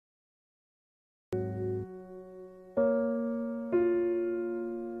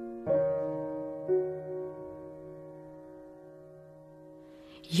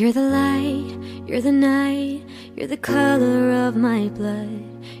You're the light, you're the night, you're the color of my blood.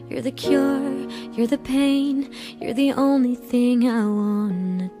 You're the cure, you're the pain, you're the only thing I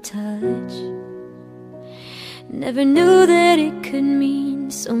wanna touch. Never knew that it could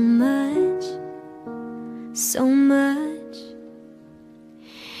mean so much, so much.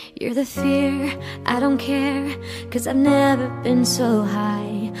 You're the fear, I don't care, 'cause I've never been so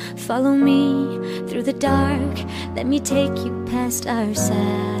high. Follow me through the dark, let me take you past our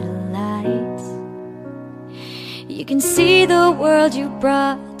satellites. You can see the world you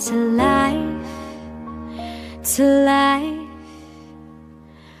brought to life, to life.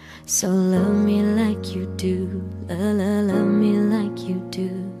 So love me like you do, love me like you do.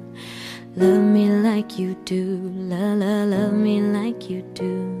 Love me like you do, love me like you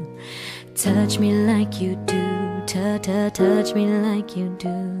do. Touch me like you do, touch me like you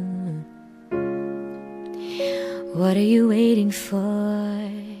do. What are you waiting for?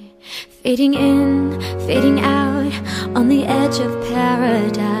 Fading in, fading out, on the edge of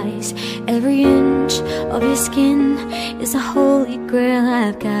paradise. Every inch of your skin is a holy grail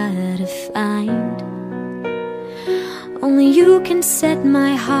I've gotta find. Only you can set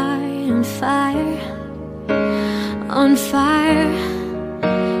my heart on fire, on fire.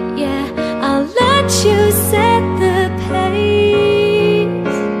 Yeah, I'll let you set the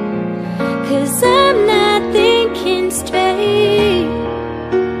pace, 'cause I'm not thinking straight.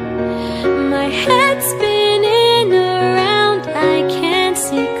 My head's spinning around, I can't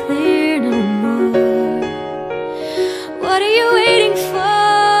see clear no more. What are you waiting for?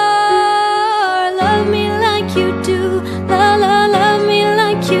 Love me like you do, love me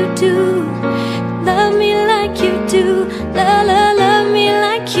like you do. Love me like you do, love me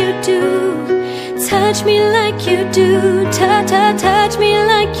like you do. Touch me like you do, touch me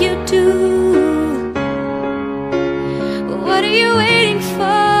like you do. What are you waiting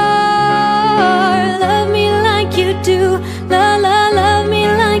for? Love me like you do, love me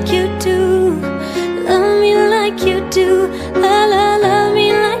like you do. Love me like you do, love me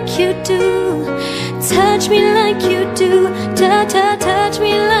like you do. Touch me like you do, touch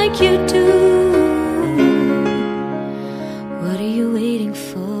me like you do. What are you waiting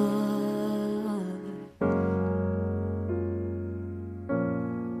for?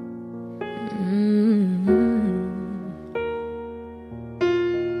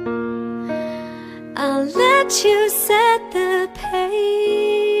 I'll let you set the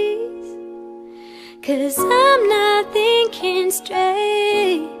pace, 'cause I'm not thinking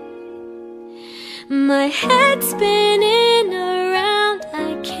straight. My head's spinning